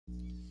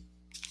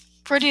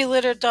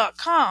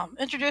PrettyLitter.com,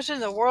 introducing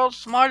the world's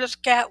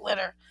smartest cat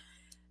litter.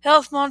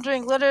 Health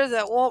monitoring litter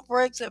that won't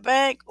break the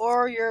bank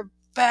or your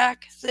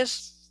back.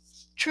 This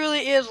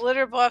truly is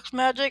litter box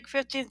magic.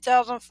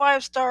 15,000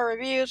 5-star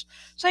reviews.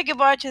 Say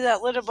goodbye to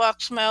that litter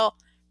box smell.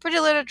 Pretty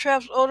Litter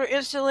traps odor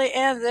instantly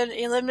and then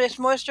eliminates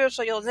moisture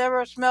so you'll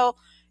never smell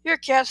your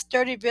cat's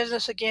dirty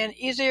business again.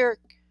 Easier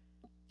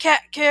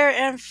cat care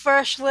and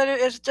fresh litter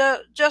is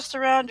just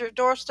around your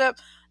doorstep.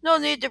 No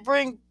need to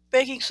bring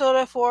baking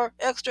soda for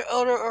extra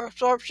odor or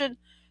absorption.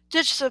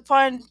 Ditch the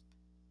pine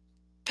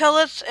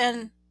pellets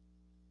and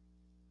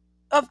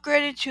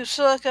upgrading to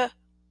silica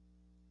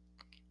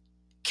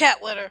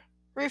cat litter.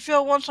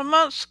 Refill once a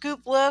month,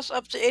 scoop less,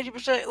 up to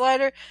 80%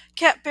 lighter.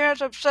 Cat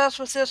parents are obsessed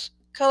with this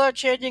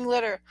color-changing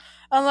litter.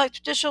 Unlike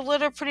traditional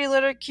litter, Pretty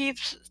Litter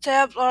keeps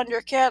tabs on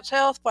your cat's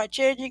health by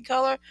changing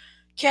color.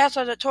 Cats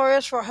are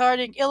notorious for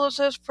hiding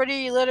illnesses.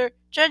 Pretty Litter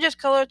changes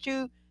color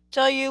to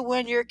tell you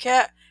when your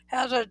cat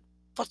has a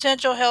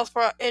potential health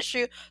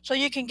issue so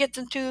you can get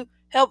them to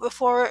help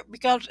before it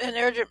becomes an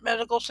urgent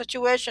medical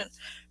situation.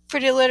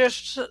 Pretty Litter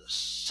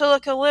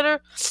silica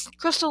litter,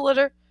 crystal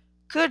litter,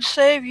 could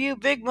save you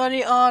big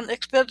money on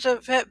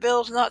expensive vet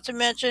bills, not to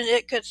mention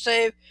it could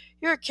save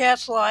your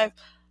cat's life.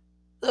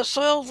 The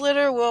soiled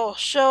litter will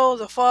show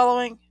the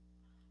following: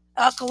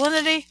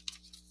 alkalinity.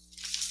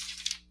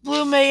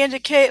 Blue may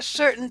indicate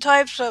certain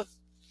types of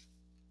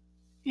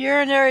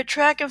urinary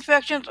tract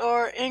infections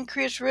or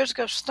increased risk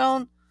of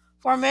stone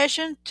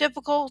formation.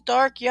 Typical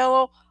dark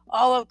yellow,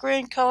 olive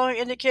green coloring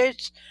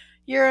indicates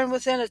urine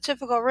within a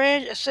typical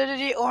range.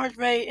 Acidity orange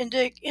may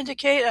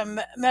indicate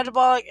a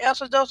metabolic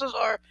acidosis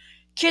or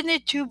kidney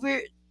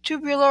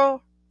tubular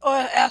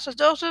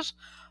acidosis.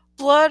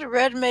 Blood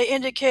red may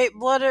indicate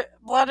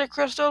bladder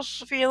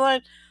crystals,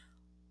 feline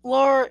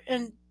lower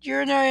and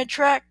urinary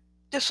tract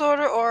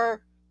disorder,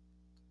 or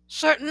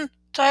certain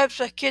types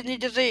of kidney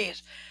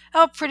disease.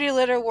 How Pretty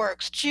Litter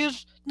works: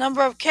 choose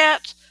number of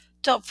cats,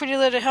 tell Pretty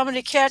Litter how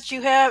many cats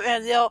you have,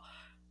 and they'll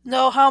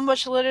know how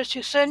much litter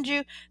to send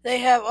you. They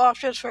have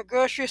options for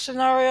grocery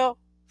scenario.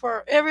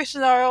 For every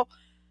scenario,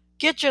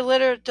 get your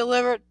litter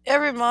delivered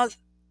every month.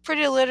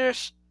 Pretty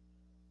Litter's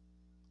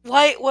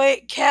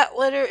lightweight cat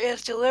litter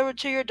is delivered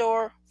to your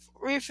door.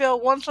 Refill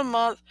once a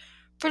month.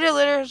 Pretty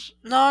Litter's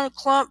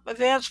non-clump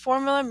advanced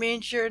formula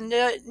means you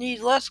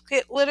need less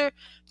litter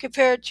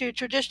compared to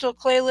traditional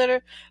clay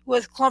litter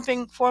with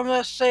clumping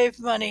formulas. Save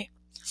money.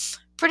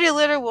 Pretty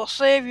Litter will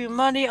save you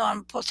money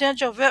on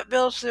potential vet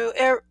bills through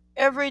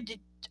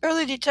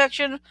early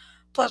detection,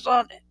 plus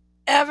on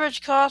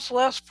average cost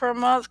less per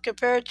month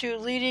compared to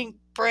leading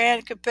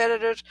brand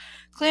competitors.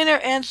 Cleaner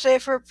and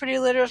safer. Pretty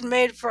Litter is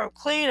made from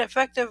clean,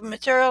 effective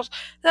materials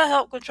that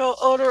help control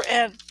odor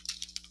and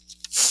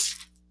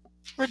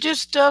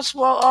reduce dust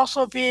while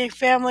also being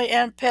family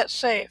and pet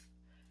safe.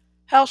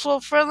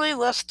 Household friendly,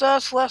 less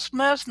dust, less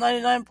mess,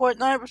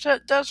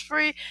 99.9% dust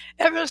free.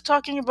 Everyone's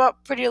talking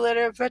about Pretty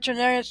Litter.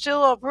 Veterinarian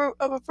seal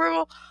of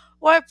approval.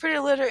 Why Pretty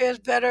Litter is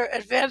better: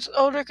 advanced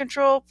odor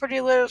control. Pretty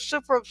Litter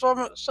super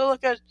absorbent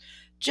silica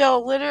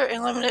gel litter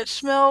eliminates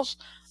smells.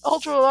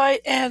 Ultralight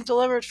and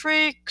delivered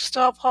free.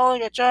 Stop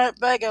hauling a giant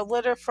bag of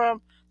litter from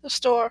the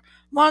store.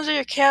 Monitor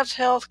your cat's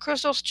health.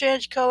 Crystals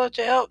change color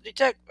to help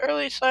detect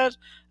early signs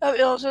of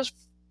illnesses.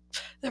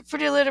 The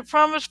Pretty Litter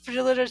promise: Pretty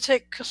Litter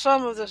take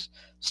some of the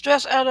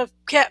stress out of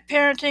cat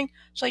parenting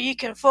so you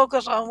can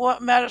focus on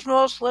what matters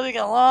most: living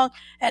a long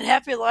and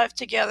happy life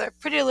together.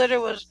 Pretty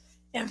Litter was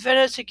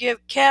invented to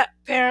give cat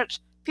parents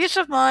peace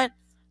of mind,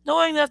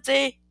 knowing that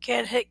they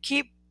can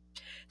keep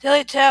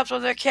daily tabs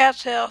on their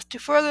cat's health. To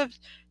further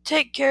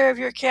take care of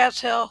your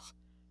cat's health,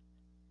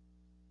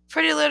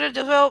 Pretty Litter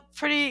developed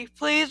Pretty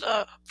Please,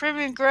 a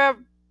premium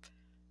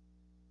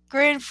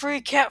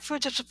grain-free cat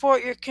food to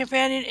support your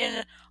companion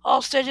in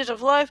all stages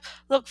of life.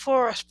 Look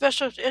for a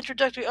special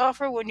introductory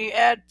offer when you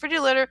add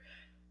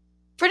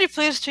Pretty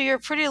Please to your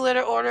Pretty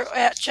Litter order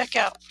at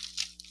checkout.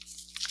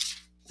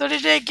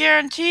 30-day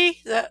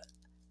guarantee.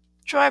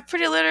 Try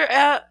Pretty Litter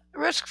at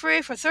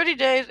risk-free for 30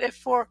 days. If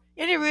for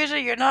any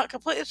reason you're not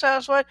completely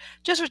satisfied,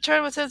 just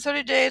return within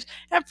 30 days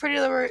and Pretty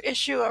Litter will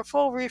issue a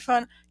full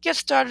refund. Get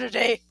started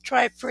today.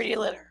 Try Pretty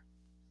Litter.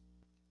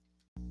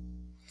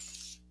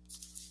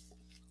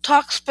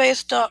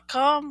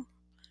 Talkspace.com.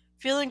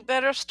 Feeling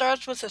better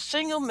starts with a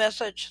single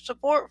message: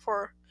 support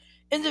for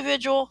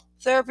individual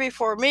therapy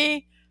for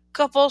me,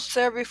 couples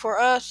therapy for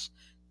us,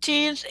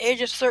 teens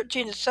ages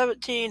 13 to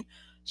 17,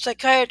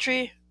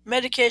 psychiatry,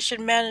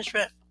 medication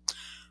management.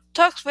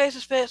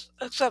 Talkspace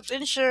accepts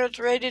insurance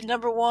rated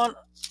 #1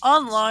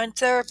 online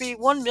therapy,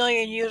 1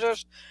 million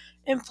users.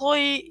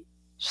 Employee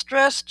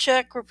stress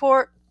check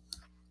report.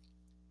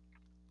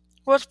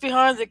 What's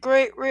behind the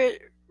great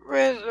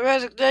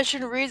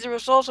resignation? Read the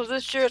results of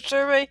this year's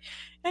survey.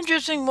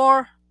 Introducing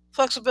more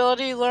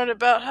flexibility. Learn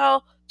about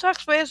how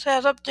Talkspace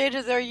has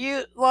updated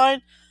their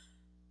line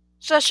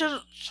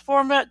sessions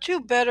format to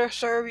better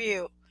serve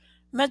you.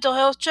 Mental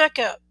health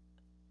checkup.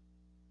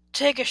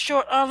 Take a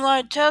short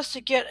online test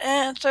to get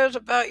answers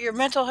about your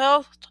mental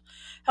health.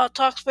 How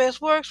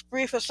Talkspace works.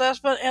 Brief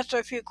assessment. Answer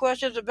a few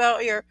questions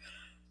about your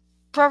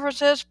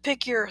Preferences: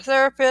 pick your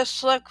therapist,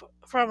 select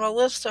from a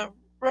list of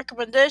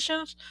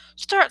recommendations,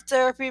 start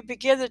therapy,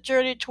 begin the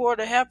journey toward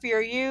a happier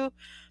you.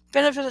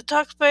 Benefits of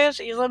Talkspace: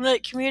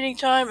 eliminate commuting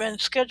time and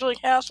scheduling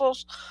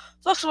hassles,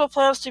 flexible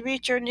plans to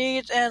meet your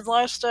needs and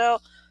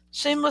lifestyle,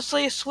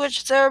 seamlessly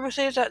switch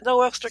therapies at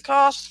no extra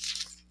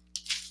cost,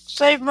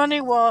 save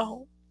money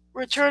while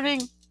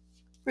returning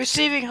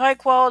receiving high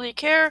quality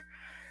care.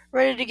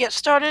 Ready to get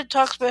started?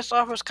 Talkspace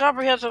offers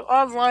comprehensive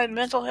online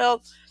mental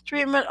health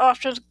treatment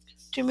options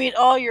to meet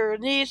all your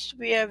needs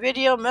via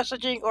video,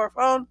 messaging, or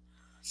phone.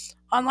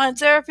 Online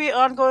therapy,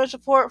 ongoing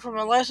support from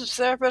a licensed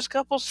therapist,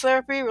 couples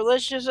therapy,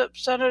 relationship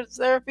centered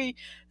therapy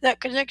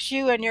that connects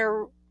you and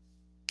your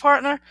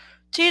partner.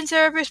 Teen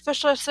therapy,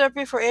 specialized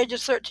therapy for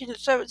ages 13 to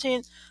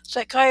 17,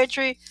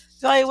 psychiatry,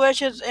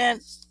 evaluations,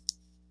 and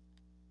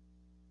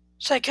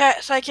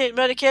psychiatric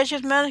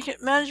medications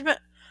management.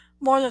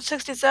 More than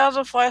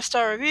 60,000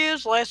 five-star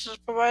reviews.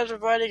 Licensed providers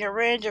providing a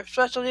range of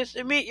specialties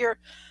to meet your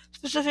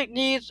specific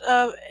needs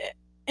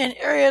in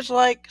areas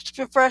like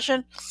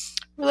depression,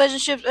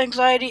 relationships,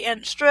 anxiety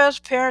and stress,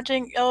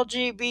 parenting,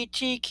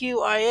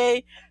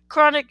 LGBTQIA,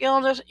 chronic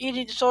illness,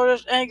 eating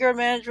disorders, anger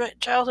management,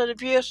 childhood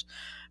abuse,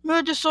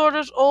 mood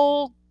disorders,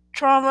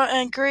 trauma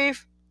and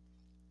grief,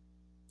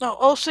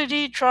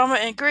 OCD, trauma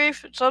and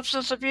grief,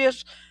 substance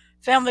abuse,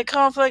 family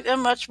conflict,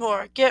 and much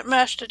more. Get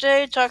matched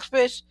today.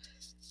 Talkspace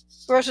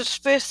versus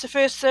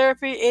face-to-face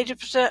therapy.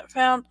 80%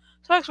 found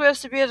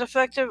Talkspace to be as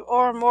effective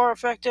or more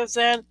effective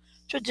than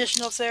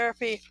traditional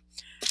therapy.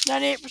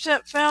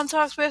 98% found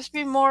Talkspace to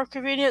be more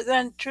convenient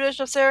than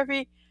traditional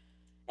therapy.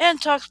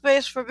 And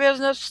Talkspace for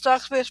business.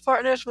 Talkspace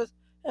partners with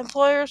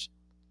employers,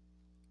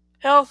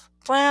 health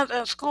plans,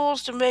 and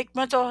schools to make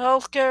mental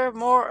health care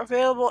more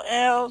available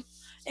and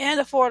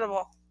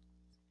affordable.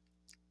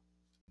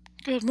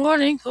 Good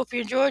morning. Hope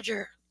you enjoyed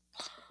your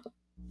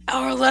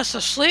hour less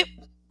of sleep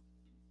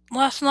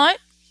last night.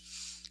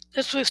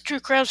 This week's true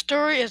crime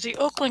story is the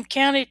Oakland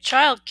County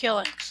child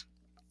killings.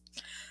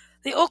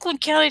 The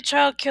Oakland County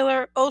child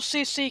killer,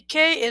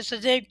 OCCK, is the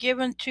name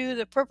given to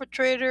the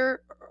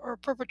perpetrator or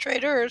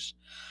perpetrators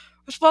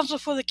responsible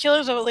for the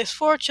killings of at least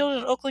 4 children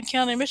in Oakland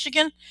County,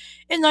 Michigan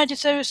in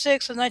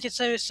 1976 and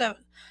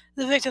 1977.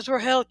 The victims were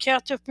held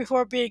captive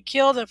before being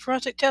killed, and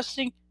forensic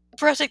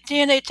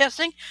DNA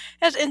testing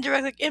has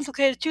indirectly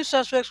implicated 2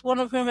 suspects, one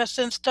of whom has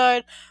since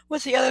died,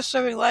 with the other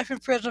serving life in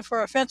prison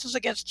for offenses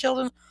against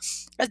children.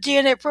 A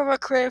DNA profile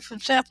created from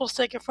samples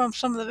taken from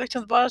some of the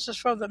victims' bodies is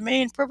from the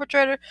main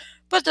perpetrator,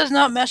 but does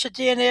not match the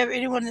DNA of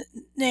anyone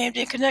named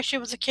in connection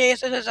with the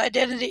case, and his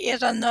identity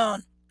is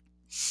unknown.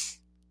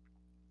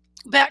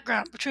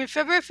 Background: between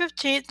February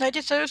 15,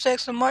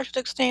 1976 and March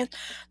 16,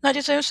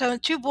 1977,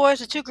 2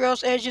 boys and 2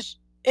 girls aged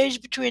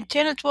between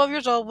 10 and 12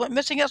 years old went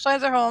missing outside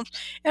their homes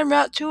en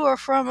route to or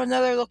from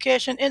another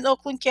location in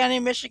Oakland County,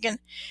 Michigan.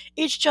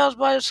 Each child's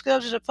body was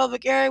discovered in a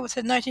public area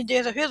within 19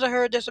 days of his or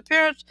her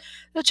disappearance.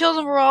 The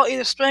children were all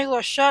either strangled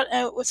or shot,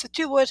 and with the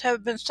 2 boys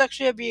having been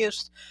sexually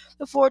abused.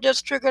 The 4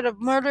 deaths triggered a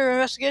murder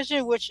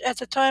investigation, which at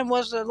the time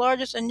was the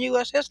largest in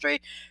U.S.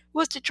 history,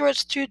 with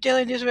Detroit's 2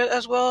 daily news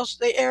as well as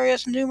the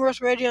area's numerous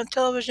radio and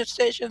television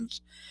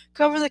stations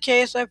covering the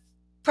case. A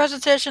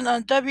presentation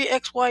on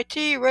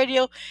WXYT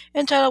radio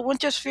entitled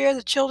Winter's Fear,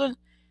 The Children,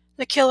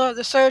 the Killer,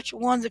 The Search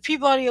won the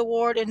Peabody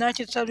Award in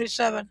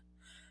 1977.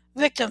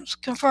 Victims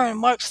confirmed: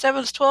 Mark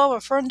Stebbins, 12,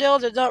 of Ferndale,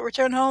 did not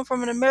return home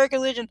from an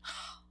American Legion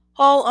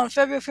Hall on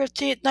February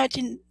 15,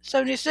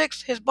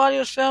 1976. His body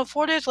was found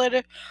 4 days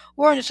later,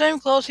 wearing the same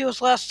clothes he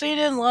was last seen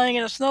in, lying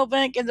in a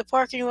snowbank in the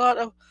parking lot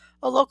of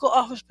a local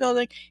office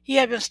building. He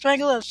had been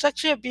strangled and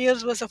sexually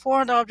abused with a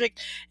foreign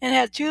object and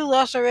had 2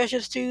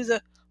 lacerations to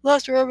the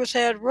left rear of his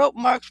head. Rope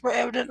marks were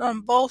evident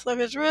on both of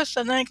his wrists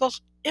and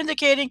ankles,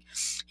 indicating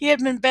he had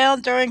been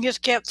bound during his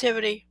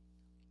captivity.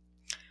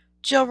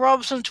 Jill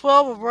Robinson,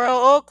 12, of Royal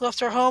Oak, left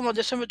her home on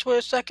December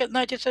 22,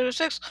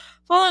 1976,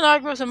 following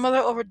arguing with her mother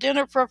over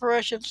dinner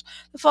preparations.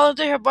 The following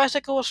day, her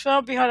bicycle was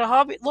found behind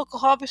a local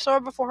hobby store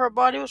before her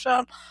body was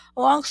found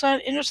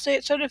alongside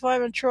Interstate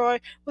 75 in Troy,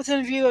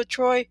 within view of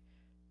Troy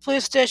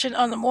Police Station.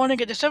 On the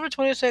morning of December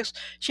 26,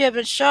 she had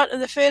been shot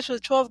in the face with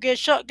a 12-gauge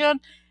shotgun,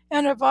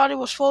 and her body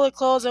was fully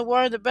clothed and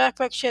wearing the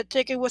backpack she had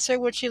taken with her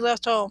when she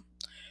left home.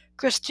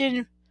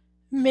 Christine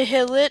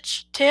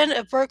Mihalich, 10,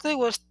 of Berkeley,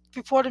 was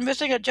reported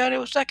missing on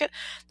January 2,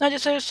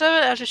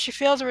 1977, after she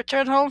failed to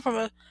return home from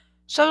a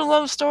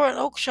 7-Eleven store in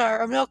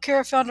Oakshire. A mail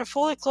carrier found her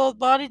fully clothed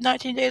body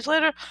 19 days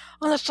later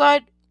on the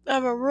side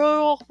of a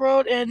rural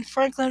road in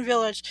Franklin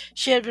Village.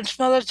 She had been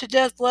smothered to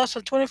death less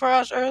than 24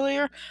 hours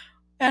earlier,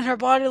 and her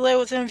body lay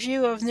within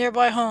view of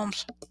nearby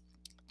homes.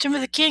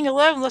 Timothy King,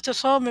 11, left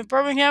his home in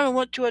Birmingham and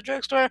went to a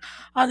drugstore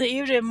on the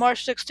evening of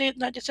March 16,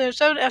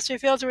 1977, after he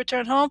failed to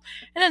return home.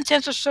 An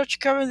intensive search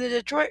covering the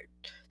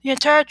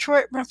entire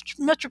Detroit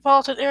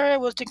metropolitan area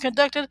was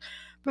conducted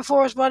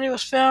before his body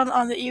was found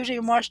on the evening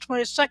of March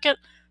 22nd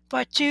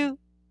by 2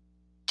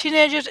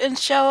 teenagers in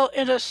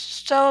a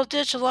shallow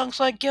ditch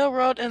alongside Gill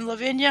Road in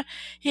Lavinia.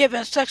 He had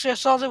been sexually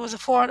assaulted with a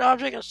foreign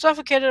object and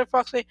suffocated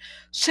approximately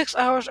 6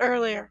 hours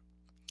earlier.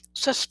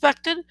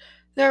 Suspected: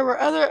 there were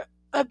other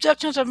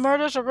abductions and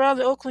murders around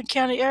the Oakland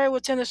County area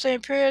within the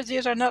same period.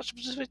 These are not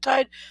specifically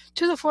tied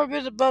to the four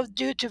mentioned above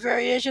due to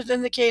variations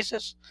in the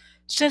cases.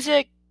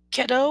 Cynthia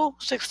Cadeau,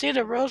 16,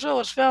 of Roseville,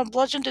 was found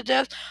bludgeoned to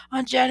death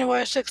on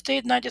January 16,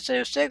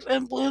 1976,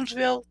 in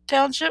Bloomfield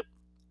Township.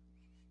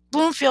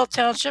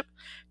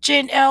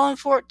 Jane Allen,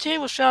 14,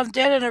 was found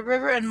dead in a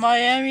river in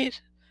Miamisburg,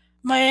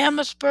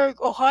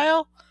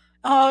 Ohio,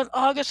 on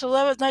August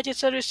 11,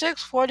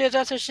 1976, 4 days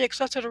after she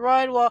accepted a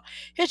ride while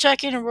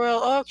hitchhiking in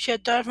Royal Oak. She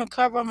had died from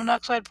carbon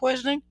monoxide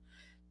poisoning.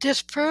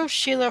 Disproved.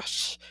 Sheila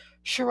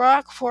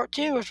Chirac,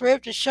 14, was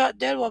raped and shot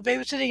dead while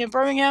babysitting in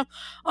Birmingham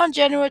on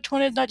January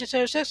 20,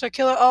 1976. Her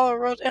killer, Oliver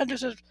Rose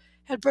Andrews,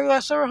 had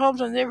burglarized several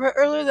homes in the neighborhood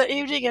earlier that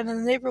evening, and the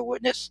neighbor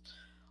witnessed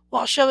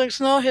while shoveling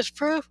snow his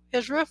roof.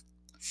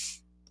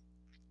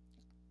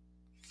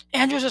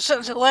 Andrews was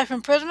sentenced to life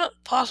imprisonment.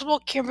 Possible.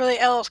 Kimberly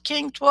Alice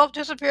King, 12,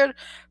 disappeared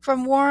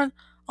from Warren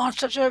on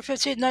September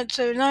 15,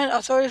 1979.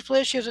 Authorities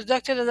believe she was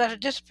abducted and that her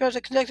disappearance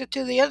is connected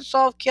to the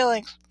unsolved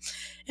killings.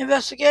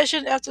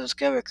 Investigation. After the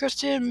discovery of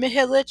Christine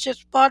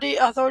Mihalich's body,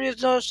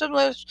 authorities noticed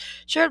similarities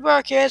shared by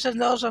our case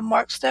and those of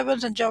Mark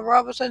Stebbins and Joe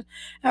Robinson,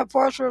 and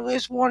reports were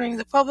released warning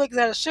the public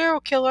that a serial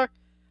killer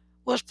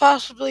was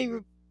possibly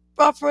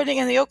operating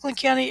in the Oakland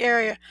County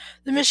area.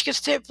 The Michigan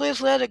State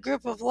Police led a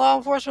group of law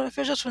enforcement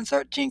officials from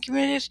 13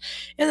 communities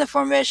in the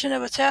formation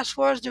of a task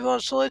force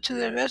devoted solely to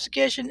the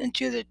investigation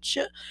into the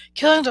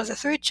killings of the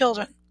three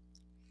children.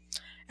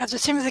 After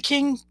Timothy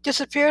King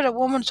disappeared, a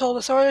woman told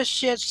authorities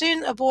she had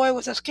seen a boy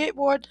with a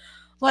skateboard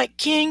like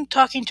King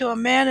talking to a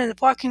man in the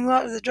parking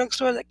lot of the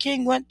drugstore that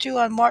King went to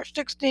on March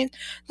 16,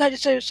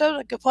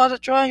 1977. A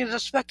composite drawing of the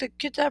suspected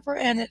kidnapper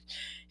and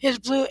his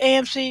blue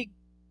AMC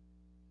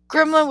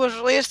Gremlin was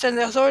released, and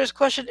the authorities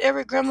questioned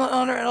every Gremlin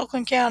owner in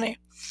Oakland County.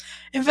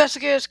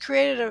 Investigators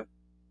created a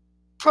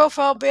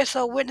profile based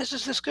on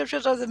witnesses'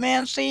 descriptions of the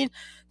man seen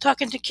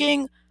talking to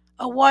King,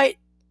 a white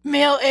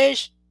male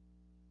aged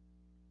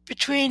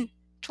between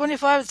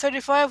 25 and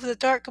 35 with a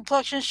dark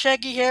complexion,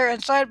 shaggy hair,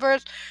 and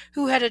sideburns,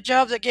 who had a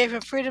job that gave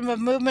him freedom of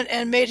movement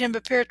and made him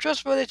appear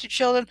trustworthy to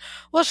children,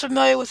 was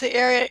familiar with the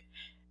area,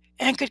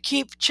 and could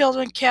keep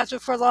children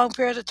captive for long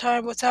periods of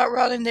time without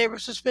rousing neighbor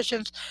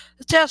suspicions.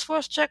 The task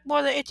force checked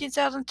more than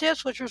 18,000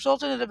 tips, which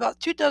resulted in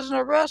about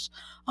 24 arrests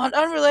on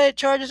unrelated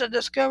charges and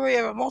discovery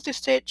of a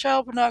multi-state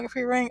child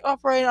pornography ring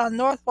operating on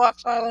North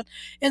Fox Island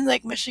in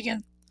Lake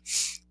Michigan.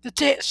 The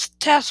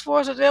task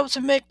force was able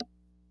to make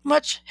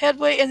much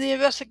headway in the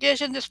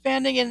investigation,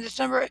 disbanding in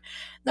December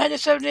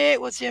 1978,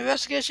 with the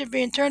investigation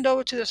being turned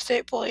over to the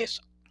state police.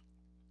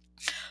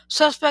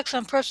 Suspects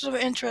and persons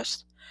of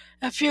interest.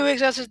 A few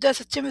weeks after the death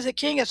of Timothy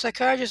King, a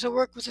psychiatrist who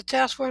worked with the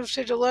task force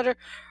received a letter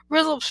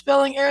riddled with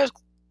spelling errors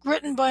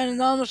written by an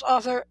anonymous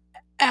author,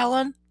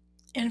 Alan,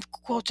 in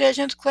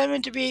quotations,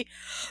 claiming to be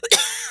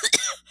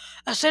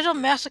a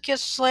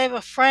sadomasochist slave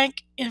of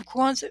Frank, in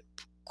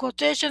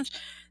quotations,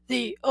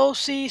 the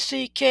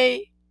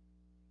OCCK,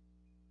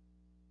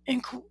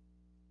 in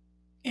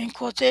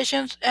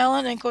quotations.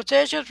 Alan, in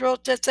quotations,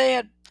 wrote that they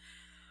had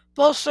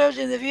both served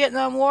in the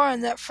Vietnam War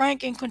and that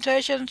Frank, in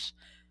quotations,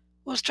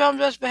 was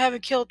traumatized by having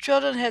killed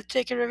children and had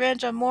taken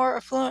revenge on more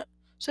affluent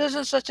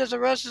citizens such as the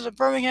residents of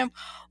Birmingham,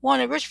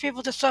 wanting rich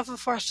people to suffer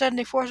for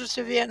sending forces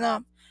to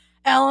Vietnam.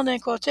 Allen,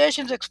 in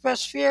quotations,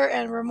 expressed fear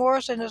and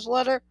remorse in his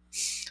letter,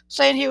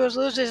 saying he was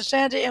losing his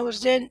sanity and was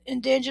then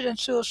endangered and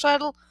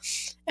suicidal,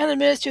 and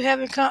admitted to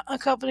having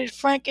accompanied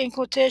Frank, in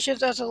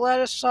quotations, as the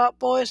latter sought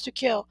boys to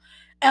kill.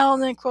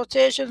 Allen, in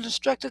quotations,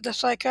 instructed the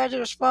psychiatrist to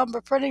respond by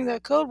printing the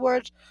code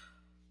words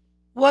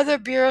Weather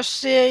Bureau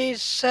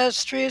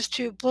says trees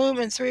to bloom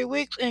in 3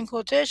 weeks, in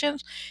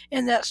quotations,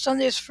 in that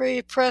Sunday's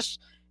Free Press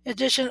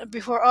edition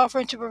before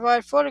offering to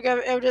provide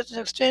photographic evidence in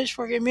exchange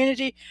for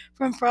immunity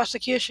from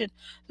prosecution.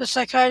 The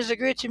psychiatrist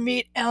agreed to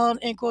meet Allen,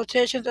 in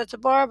quotations, at the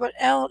bar, but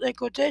Allen, in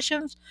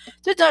quotations,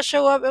 did not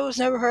show up and was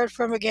never heard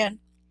from again.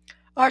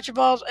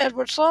 Archibald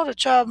Edward Sloan, a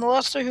child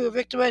molester who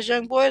victimized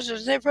young boys in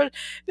his neighborhood,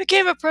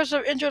 became a person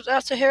of interest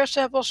after hair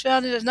samples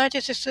found in his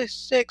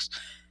 1966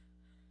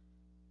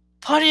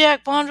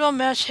 Pontiac Bonneville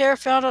matched hair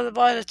found on the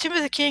bodies of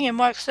Timothy King and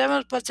Mark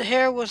Stebbins, but the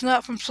hair was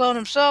not from Sloan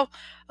himself.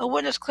 A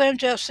witness claimed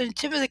to have seen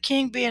Timothy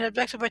King being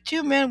abducted by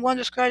two men, one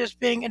described as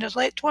being in his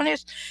late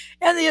 20s,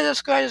 and the other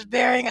described as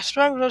bearing a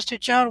strong resemblance to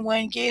John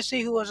Wayne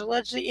Gacy, who was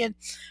allegedly in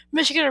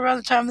Michigan around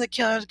the time of the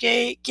killings.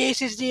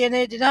 Gacy's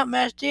DNA did not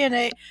match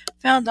DNA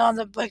found on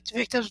the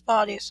victims'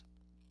 bodies.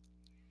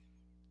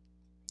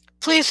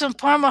 Police in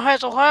Parma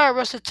Heights, Ohio,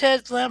 arrested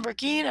Ted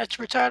Lamborghini, a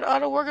retired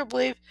auto worker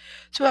believed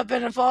to have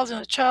been involved in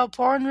a child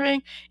porn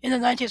ring in the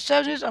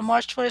 1970s. On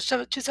March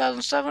 27,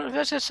 2007,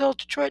 investigators told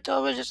Detroit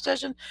television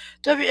station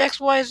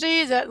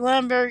WXYZ that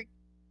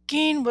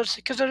Lamborghini was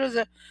considered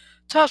the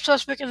top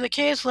suspect in the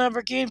case.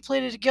 Lamborghini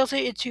pleaded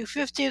guilty to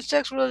 15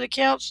 sex-related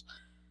counts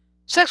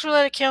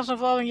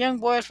involving young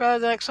boys rather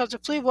than accept a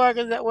plea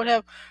bargain that would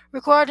have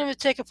required him to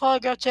take a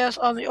polygraph test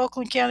on the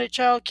Oakland County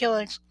child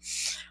killings.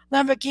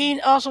 Lamborghini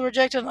also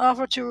rejected an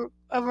offer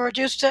of a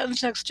reduced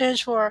sentence in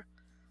exchange for a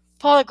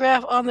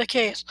polygraph on the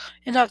case.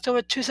 In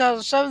October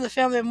 2007, the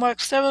family of Mark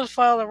Stebbins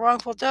filed a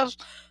wrongful death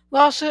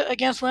lawsuit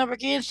against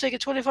Lamborghini seeking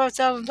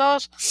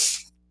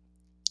 $25,000.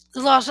 The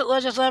lawsuit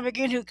alleges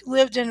Lamborghini, who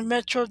lived in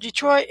Metro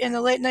Detroit in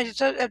the late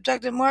 1970s,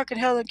 abducted Mark and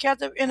held him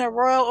captive in a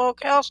Royal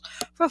Oak house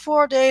for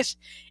 4 days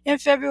in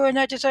February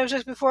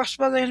 1976 before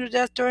smothering him to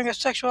death during a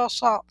sexual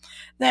assault.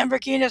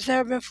 Lamborghini has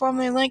never been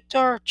formally linked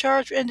or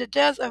charged in the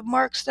death of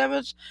Mark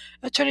Stebbins.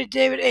 Attorney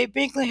David A.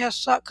 Binkley has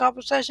sought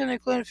compensation,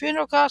 including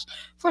funeral costs,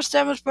 for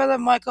Stebbins' brother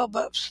Michael,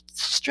 but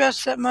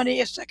stressed that money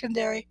is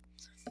secondary.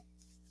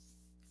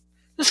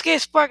 This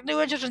case sparked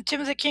new interest when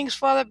Timothy King's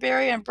father,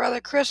 Barry, and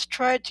brother Chris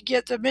tried to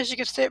get the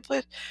Michigan State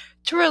Police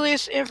to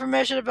release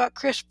information about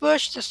Chris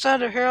Bush, the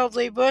son of Harold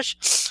Lee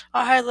Bush,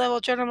 a high-level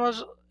general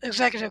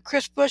executive.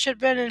 Chris Bush had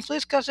been in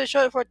police custody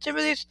shortly before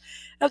Timothy's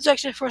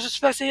abduction for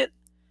suspected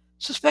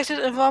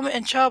involvement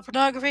in child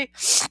pornography.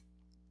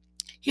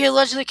 He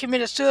allegedly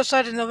committed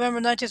suicide in November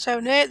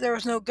 1978. There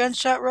was no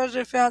gunshot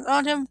residue found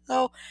on him,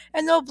 though,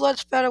 and no blood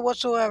spatter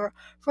whatsoever.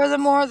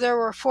 Furthermore, there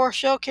were 4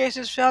 shell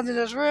casings found in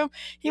his room.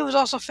 He was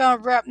also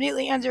found wrapped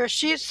neatly under his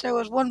sheets. There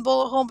was 1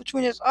 bullet hole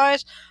between his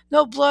eyes.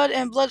 No blood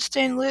and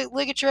blood-stained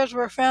ligatures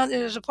were found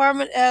in his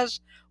apartment, as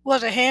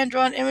was a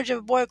hand-drawn image of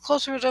a boy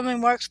closely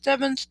resembling Mark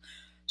Stebbins,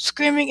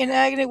 screaming in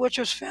agony, which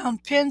was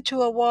found pinned to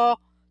the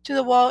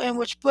wall in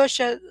which Bush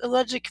had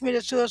allegedly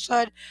committed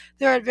suicide.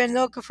 There had been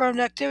no confirmed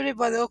activity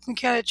by the Oakland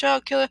County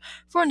child killer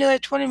for nearly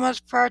 20 months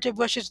prior to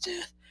Bush's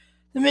death.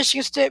 The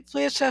Michigan State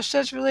Police have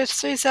since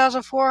released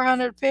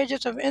 3,400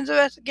 pages of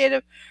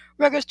investigative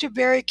records to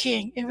Barry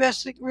King,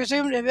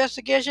 resumed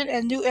investigation,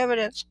 and new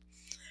evidence.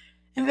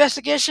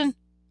 Investigation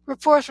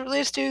reports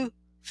released to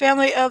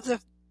family of the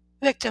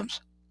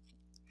victims.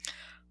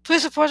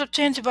 Police reports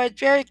obtained by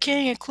Barry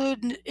King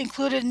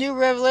included new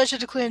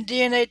revelations, including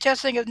DNA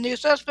testing of new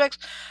suspects,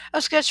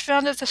 a sketch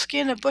found at the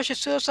scene of Bush's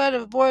suicide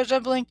of a boy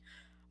resembling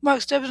Mark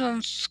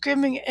Stebbins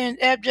screaming in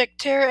abject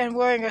terror and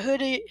wearing a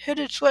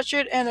hooded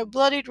sweatshirt, and a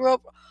bloodied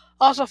rope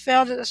also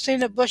found at the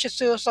scene of Bush's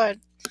suicide.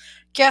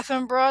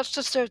 Catherine Broad,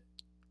 sister of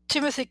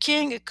Timothy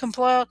King,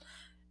 compiled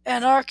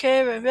an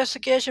archive of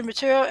investigation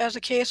material as the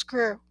case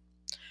grew.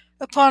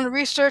 Upon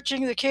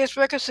researching the case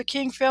records, the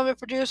King family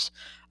produced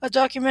a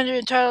documentary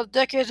entitled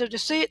Decades of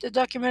Deceit. The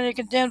documentary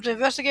condemns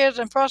investigators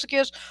and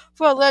prosecutors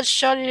for alleged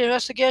shoddy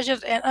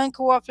investigations and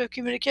uncooperative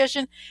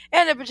communication,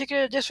 and in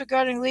particular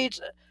disregarding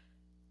leads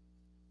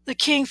the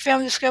King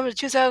family discovered in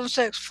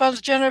 2006. Funds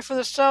generated for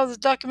the sale of the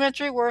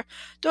documentary were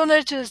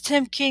donated to the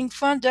Tim King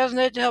Fund,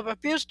 designated to help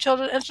abused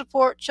children and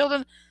support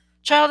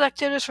child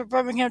activities for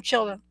Birmingham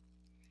children.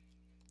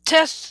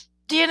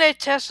 DNA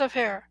tests of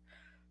hair.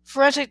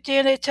 Forensic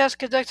DNA tests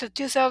conducted in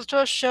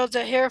 2012 showed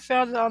that hair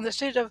found on the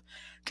seat of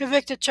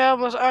convicted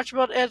child was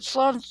Archibald Ed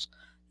Sloan's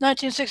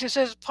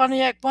 1966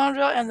 Pontiac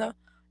Bonneville,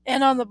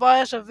 and on the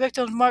bias of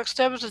victims Mark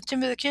Stebbins and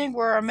Timothy King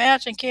were a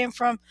match and came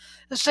from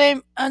the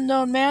same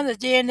unknown man.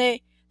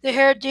 The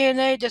hair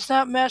DNA does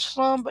not match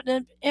Sloan, but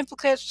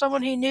implicates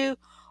someone he knew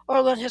or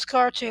lent his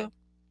car to.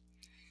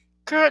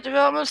 Current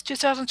developments: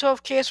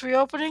 2012 case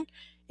reopening.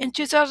 In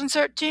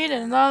 2013,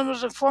 an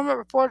anonymous informant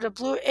reported a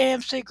blue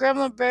AMC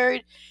gremlin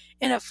buried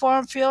in a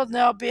farm field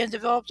now being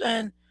developed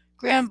in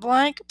Grand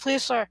Blanc.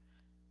 Police are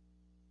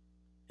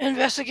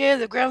investigating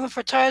the gremlin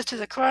for ties to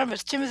the crime,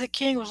 as Timothy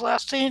King was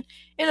last seen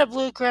in a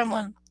blue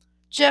gremlin.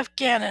 Jeff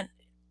Gannon.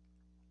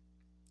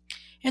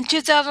 In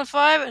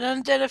 2005, an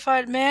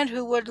unidentified man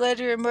who would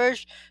later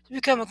emerge to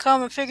become a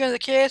common figure in the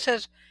case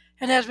has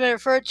been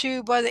referred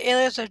to by the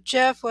alias of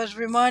Jeff, was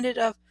reminded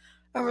of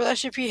a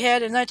relationship he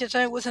had in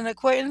 1970 with an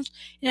acquaintance.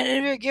 In an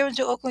interview given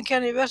to Oakland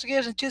County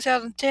investigators in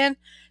 2010,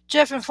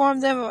 Jeff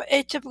informed them of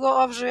atypical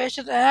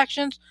observations and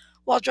actions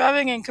while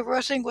driving and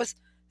conversing with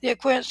the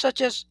acquaintance,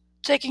 such as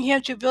taking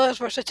him to buildings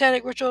where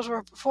satanic rituals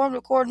were performed,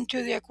 according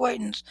to the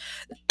acquaintance.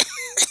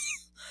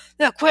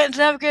 The acquaintance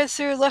navigated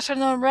through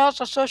lesser-known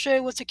routes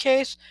associated with the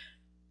case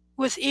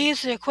with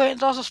ease. The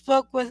acquaintance also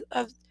spoke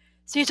of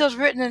details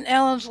written in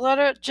Allen's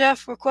letter.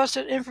 Jeff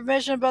requested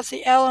information about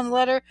the Allen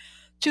letter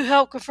to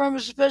help confirm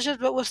his suspicions,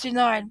 but was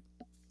denied.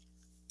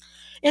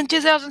 In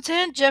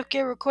 2010, Jeff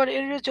gave a recorded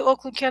interview to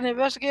Oakland County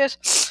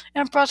investigators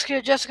and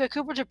prosecutor Jessica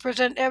Cooper to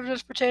present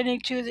evidence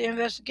pertaining to the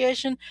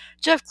investigation.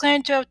 Jeff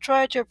claimed to have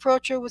tried to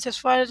approach her with his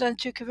findings and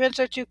to convince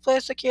her to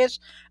place the case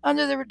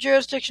under the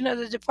jurisdiction of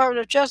the Department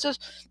of Justice.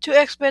 To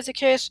expedite the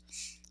case,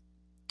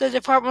 the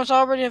department was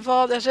already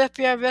involved as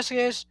FBI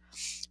investigators,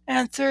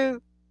 and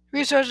through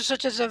resources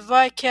such as the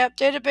VICAP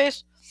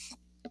database,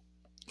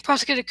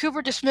 Prosecutor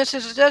Cooper dismissed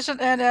his suggestion,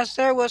 and as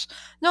there was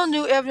no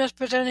new evidence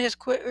presented, his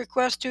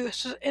request to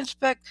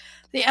inspect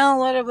the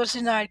Allen letter was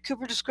denied.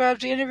 Cooper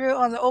describes the interview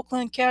on the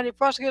Oakland County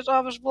Prosecutor's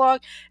Office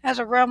blog as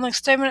a rambling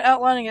statement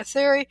outlining a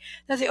theory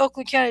that the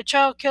Oakland County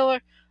child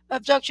killer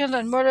abductions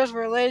and murders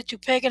were related to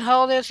pagan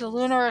holidays, the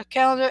lunar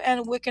calendar,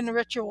 and Wiccan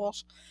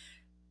rituals.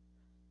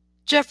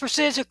 Jeff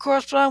proceeded to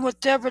correspond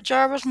with Deborah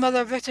Jarvis,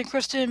 mother of victim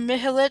Kristen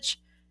Mihalich,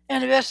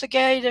 and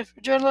investigative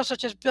journalists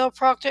such as Bill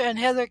Proctor and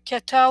Heather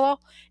Cataldo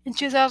in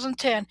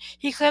 2010.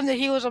 He claimed that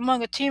he was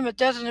among a team of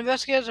dozens of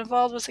investigators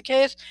involved with the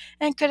case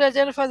and could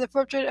identify the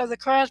perpetrator of the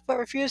crimes but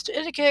refused to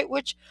indicate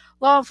which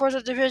law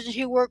enforcement division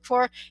he worked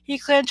for. He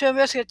claimed to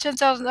investigate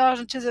 $10,000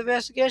 into the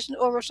investigation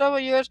over several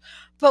years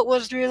but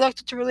was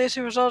reluctant to release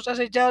the results as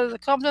he doubted the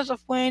competence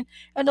of Wayne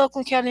and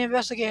Oakland County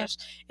investigators.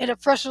 In a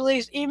press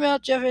release email,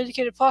 Jeff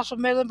indicated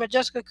possible mailing by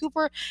Jessica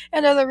Cooper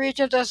and other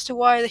regions as to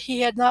why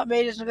he had not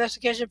made his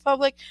investigation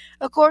public.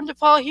 According to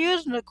Paul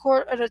Hughes, an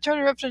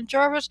attorney representing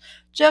Jarvis,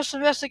 Jeff's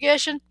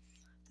investigation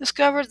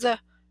discovered the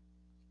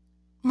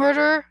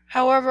murderer.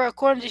 However,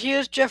 according to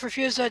Hughes, Jeff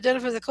refused to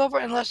identify the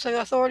culprit unless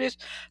the authorities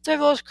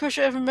divulged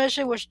crucial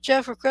information which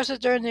Jeff requested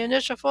during the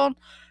initial phone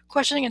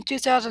questioning in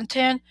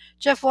 2010.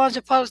 Jeff wanted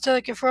to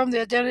positively confirm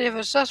the identity of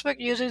a suspect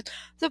using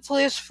the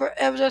police for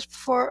evidence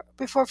before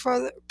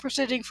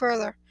proceeding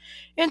further.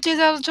 In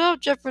 2012,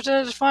 Jeff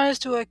presented his findings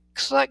to a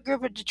select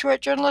group of Detroit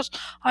journalists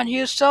on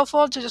Hughes' cell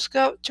phone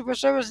to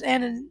preserve his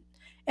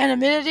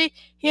anonymity.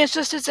 He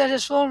insisted that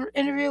his phone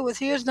interview with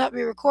Hughes not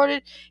be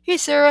recorded. He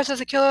theorized that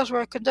the killers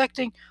were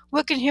conducting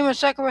wicked human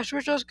sacrifice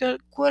rituals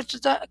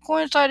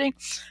coinciding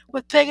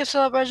with pagan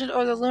celebrations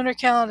or the lunar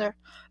calendar.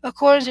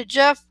 According to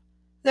Jeff,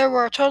 there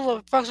were a total of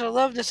approximately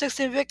 11 to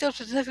 16 victims,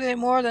 significantly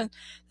more than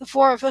the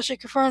 4 officially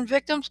confirmed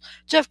victims.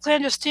 Jeff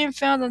claimed his team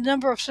found a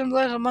number of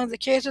similarities among the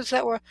cases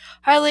that were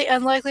highly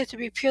unlikely to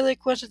be purely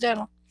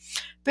coincidental.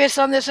 Based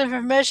on this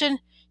information,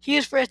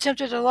 Hughes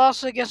attempted a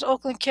lawsuit against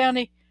Oakland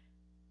County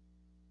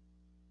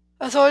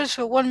authorities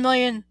for $1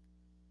 million,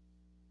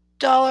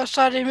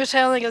 citing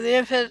mishandling of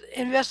the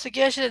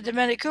investigation and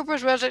demanding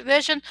Cooper's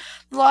resignation.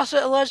 The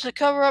lawsuit alleged a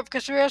cover-up,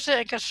 conspiracy,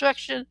 and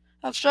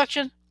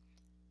obstruction.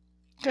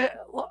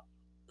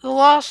 The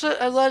lawsuit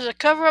alleged a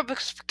cover-up,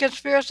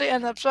 conspiracy,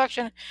 and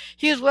obstruction.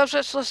 Hughes'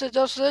 website solicited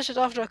donations,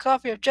 offered a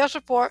copy of Jeff's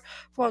report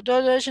for a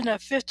donation of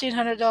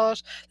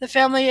 $1,500. The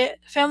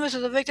families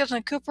of the victims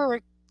and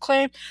Cooper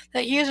claimed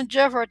that Hughes and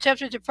Jeff were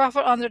attempting to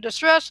profit on their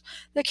distress.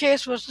 The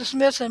case was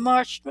dismissed in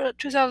March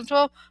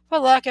 2012 for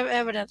lack of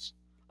evidence.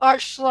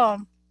 Arch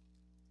Sloan.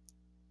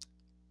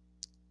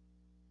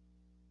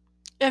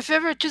 In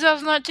February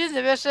 2019, the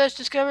Investigation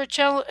Discovery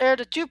Channel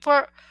aired a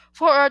 2-part,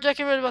 4-hour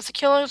documentary about the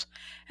killings.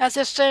 At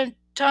this same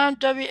time,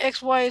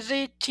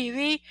 WXYZ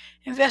TV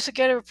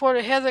investigative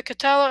reporter Heather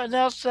Cataldo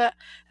announced that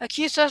a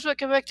key suspect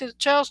convicted of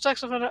child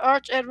sex offender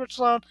Arch Edward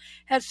Sloan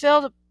had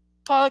failed a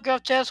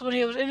polygraph test when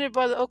he was interviewed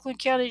by the Oakland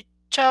County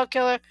Child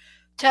Killer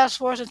Task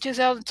Force in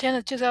 2010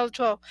 and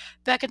 2012.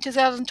 Back in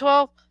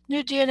 2012,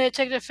 new DNA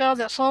technique found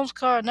that Sloan's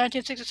car in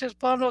 1966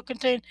 Bonneville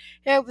contained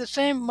hair with the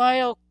same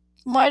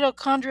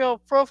mitochondrial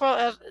profile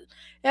as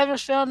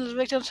evidence found in the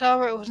victims.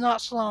 However, it was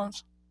not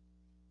Sloan's.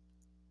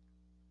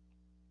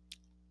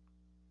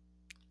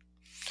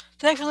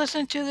 Thanks for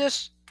listening to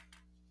this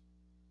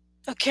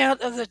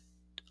account of the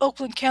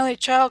Oakland County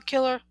child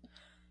killer.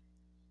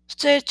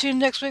 Stay tuned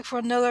next week for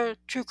another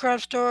true crime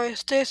story.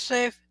 Stay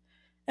safe,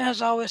 and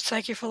as always,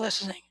 thank you for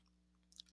listening.